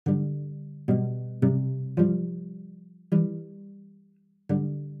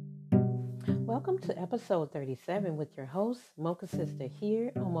Welcome to episode 37 with your host, Mocha Sister,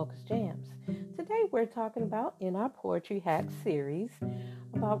 here on Mocha's Jams. Today we're talking about, in our Poetry Hacks series,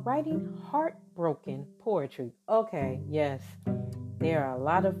 about writing heartbroken poetry. Okay, yes, there are a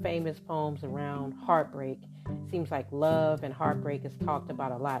lot of famous poems around heartbreak. Seems like love and heartbreak is talked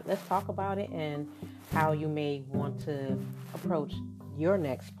about a lot. Let's talk about it and how you may want to approach your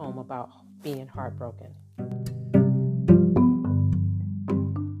next poem about being heartbroken.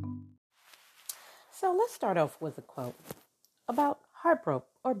 So let's start off with a quote about heartbroken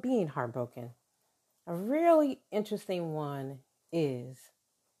or being heartbroken. A really interesting one is,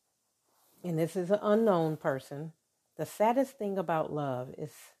 and this is an unknown person, the saddest thing about love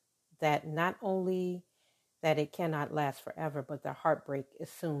is that not only that it cannot last forever, but the heartbreak is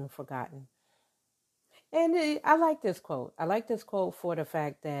soon forgotten. And I like this quote. I like this quote for the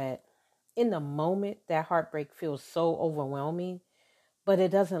fact that in the moment, that heartbreak feels so overwhelming, but it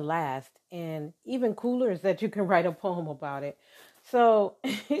doesn't last. And even cooler is that you can write a poem about it. So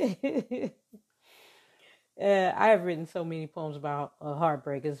I have written so many poems about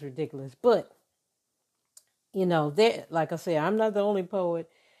heartbreak. It's ridiculous. But, like I said, I'm not the only poet.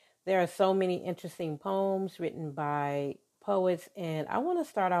 There are so many interesting poems written by poets. And I want to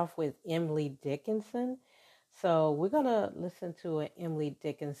start off with Emily Dickinson. So we're going to listen to an Emily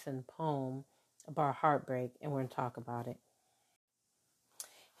Dickinson poem about heartbreak, and we're going to talk about it.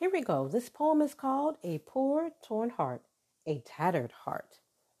 Here we go. This poem is called A Poor Torn Heart, A Tattered Heart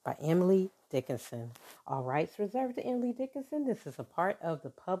by Emily Dickinson. All rights reserved to Emily Dickinson. This is a part of the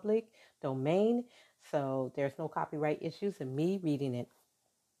public domain, so there's no copyright issues in me reading it.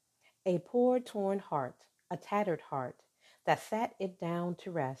 A poor torn heart, a tattered heart, that sat it down to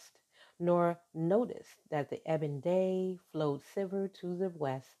rest, nor noticed that the ebon day flowed silver to the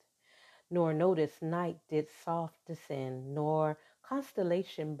west, nor noticed night did soft descend, nor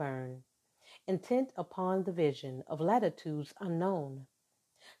constellation burn, intent upon the vision of latitudes unknown.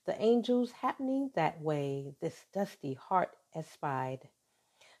 The angels happening that way this dusty heart espied,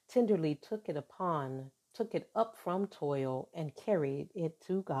 tenderly took it up from toil, and carried it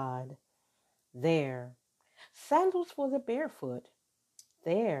to God. There, sandals for the barefoot,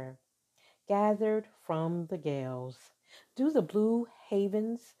 there, gathered from the gales, do the blue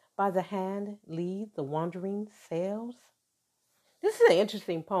havens by the hand lead the wandering sails? This is an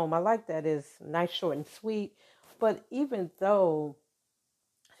interesting poem. I like that it's nice, short, and sweet. But even though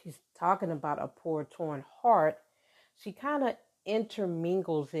she's talking about a poor, torn heart, she kind of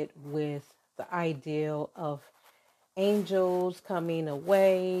intermingles it with the ideal of angels coming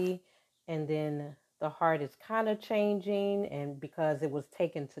away, and then the heart is kind of changing, and because it was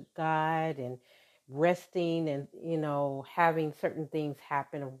taken to God and resting and, having certain things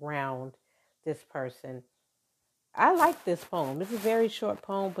happen around this person. I like this poem. It's a very short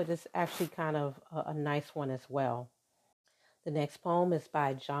poem, but it's actually kind of a nice one as well. The next poem is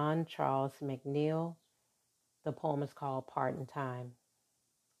by John Charles McNeil. The poem is called Part in Time.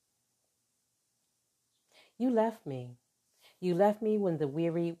 You left me. You left me when the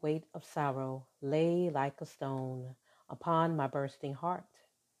weary weight of sorrow lay like a stone upon my bursting heart.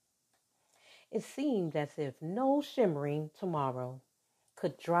 It seemed as if no shimmering tomorrow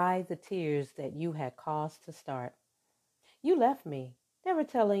could dry the tears that you had caused to start. You left me, never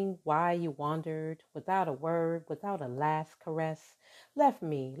telling why you wandered, without a word, without a last caress. Left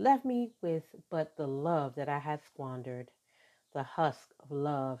me with but the love that I had squandered, the husk of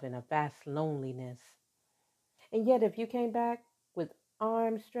love in a vast loneliness. And yet if you came back with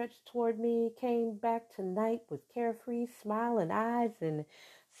arms stretched toward me, came back tonight with carefree smiling eyes and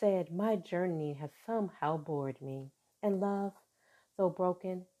said, my journey has somehow bored me, and love, though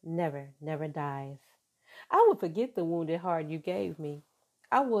broken, never, never dies. I would forget the wounded heart you gave me.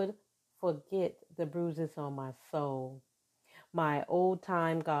 I would forget the bruises on my soul. My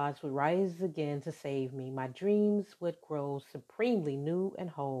old-time gods would rise again to save me. My dreams would grow supremely new and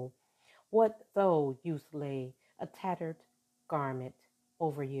whole. What though youth lay a tattered garment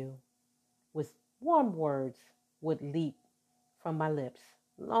over you? With warm words would leap from my lips,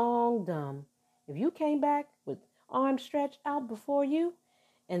 long dumb. If you came back with arms stretched out before you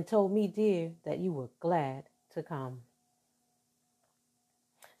and told me, dear, that you were glad to come.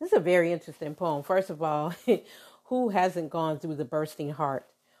 This is a very interesting poem. First of all, who hasn't gone through the bursting heart?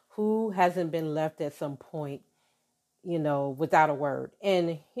 Who hasn't been left at some point, without a word?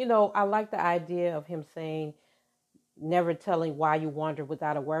 And, I like the idea of him saying, never telling why you wandered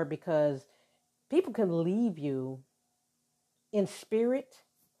without a word, because people can leave you in spirit,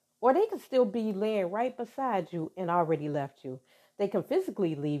 or they can still be laying right beside you and already left you. They can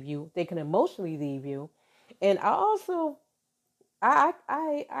physically leave you. They can emotionally leave you. And I also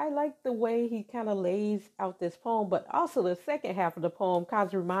I like the way he kind of lays out this poem, but also the second half of the poem kind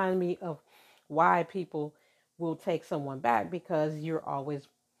of reminds me of why people will take someone back, because you're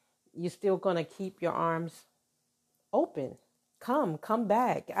still gonna keep your arms open. Come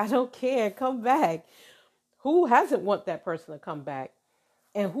back. I don't care. Come back. Who hasn't want that person to come back?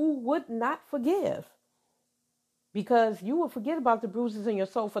 And who would not forgive? Because you will forget about the bruises in your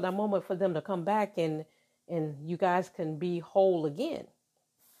soul for that moment for them to come back, and you guys can be whole again.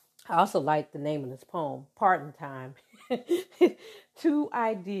 I also like the name of this poem, Pardon Time. Two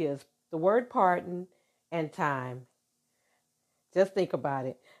ideas, the word pardon and time. Just think about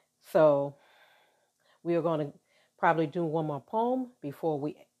it. So we are going to probably do one more poem before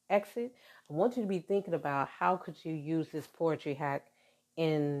we exit. I want you to be thinking about how could you use this poetry hack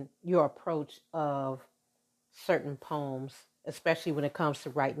in your approach of certain poems, especially when it comes to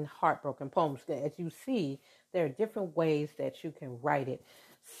writing heartbroken poems. As you see, there are different ways that you can write it.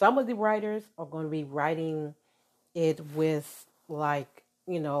 Some of the writers are going to be writing it with, like,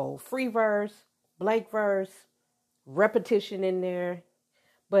 free verse, blank verse, repetition in there,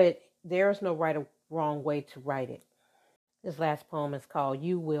 but there's no right or wrong way to write it. This last poem is called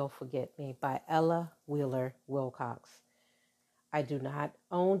You Will Forget Me by Ella Wheeler Wilcox. I do not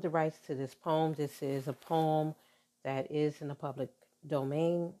own the rights to this poem. This is a poem that is in the public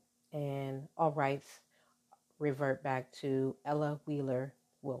domain, and all rights revert back to Ella Wheeler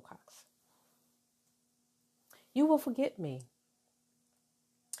Wilcox. You will forget me.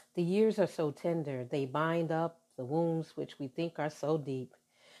 The years are so tender, they bind up the wounds which we think are so deep.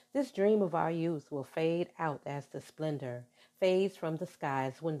 This dream of our youth will fade out as the splendor fades from the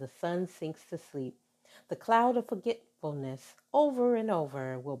skies when the sun sinks to sleep. The cloud of forgetfulness over and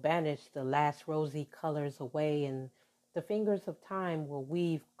over will banish the last rosy colors away, and the fingers of time will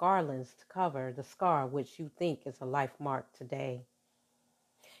weave garlands to cover the scar which you think is a life mark today.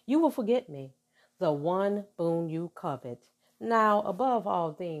 You will forget me, the one boon you covet. Now, above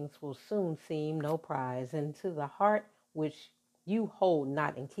all things, will soon seem no prize, and to the heart which you hold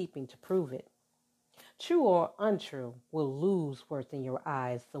not in keeping to prove it. True or untrue will lose worth in your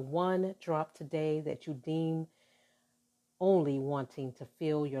eyes. The one drop today that you deem only wanting to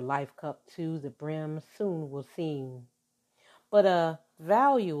fill your life cup to the brim soon will seem but a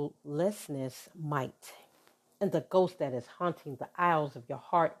valuelessness might, and the ghost that is haunting the aisles of your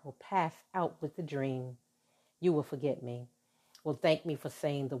heart will pass out with the dream. You will forget me, will thank me for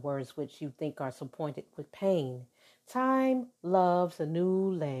saying the words which you think are so pointed with pain. Time loves a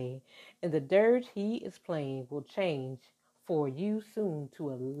new lay, and the dirge he is playing will change for you soon to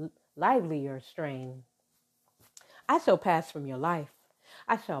a livelier strain. I shall pass from your life.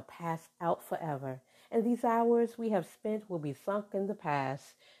 I shall pass out forever, and these hours we have spent will be sunk in the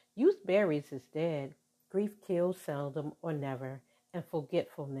past. Youth buries its dead, grief kills seldom or never, and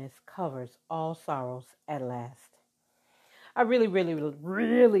forgetfulness covers all sorrows at last. I really, really,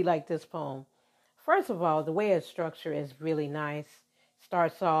 really like this poem. First of all, the way it's structured is really nice.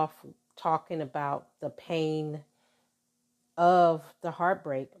 Starts off talking about the pain of the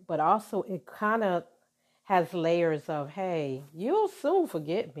heartbreak, but also it kind of has layers of, hey, you'll soon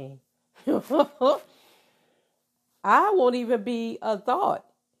forget me. I won't even be a thought.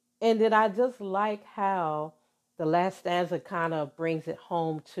 And then I just like how the last stanza kind of brings it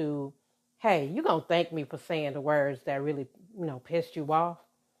home to, hey, you're going to thank me for saying the words that really, pissed you off.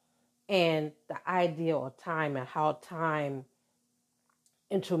 And the idea of time and how time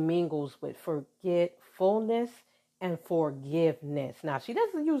intermingles with forgetfulness and forgiveness. Now, she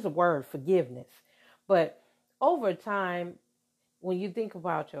doesn't use the word forgiveness, but over time, when you think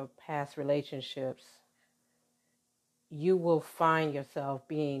about your past relationships, you will find yourself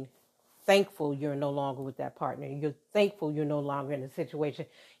being thankful you're no longer with that partner. You're thankful you're no longer in a situation.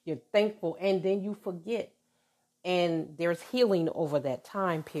 You're thankful, and then you forget. And there's healing over that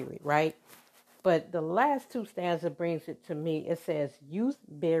time period, right? But the last two stanzas brings it to me. It says, youth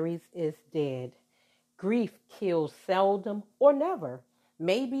buries its dead. Grief kills seldom or never.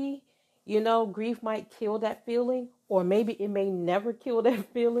 Maybe, grief might kill that feeling, or maybe it may never kill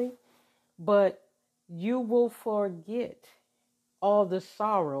that feeling, but you will forget all the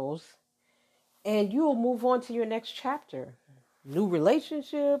sorrows and you'll move on to your next chapter, new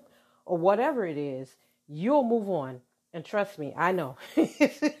relationship or whatever it is. You'll move on. And trust me, I know.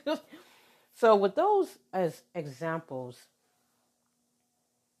 So with those as examples,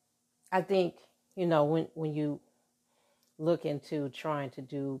 I think, when you look into trying to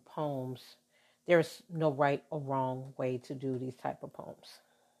do poems, there's no right or wrong way to do these type of poems.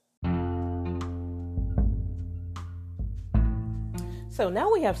 So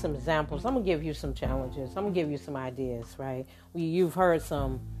now we have some examples. I'm going to give you some challenges. I'm going to give you some ideas, right? You've heard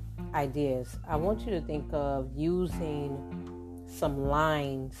some ideas. I want you to think of using some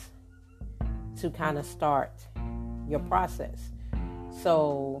lines to kind of start your process.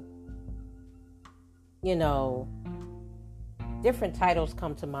 So, different titles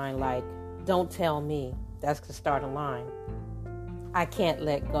come to mind, like "Don't Tell Me." That's to start a line. "I Can't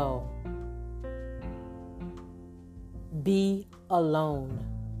Let Go." "Be Alone."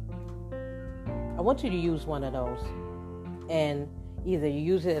 I want you to use one of those, and either you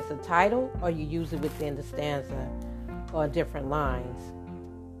use it as a title or you use it within the stanza or different lines,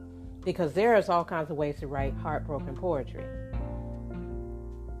 because there's all kinds of ways to write heartbroken poetry.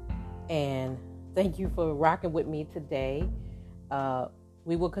 And thank you for rocking with me today.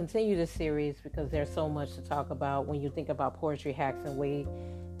 We will continue this series because there's so much to talk about when you think about poetry hacks and way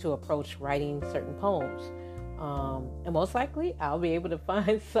to approach writing certain poems. And most likely I'll be able to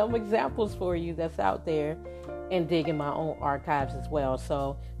find some examples for you that's out there and dig in my own archives as well.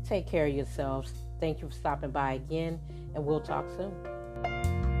 So take care of yourselves. Thank you for stopping by again, and we'll talk soon.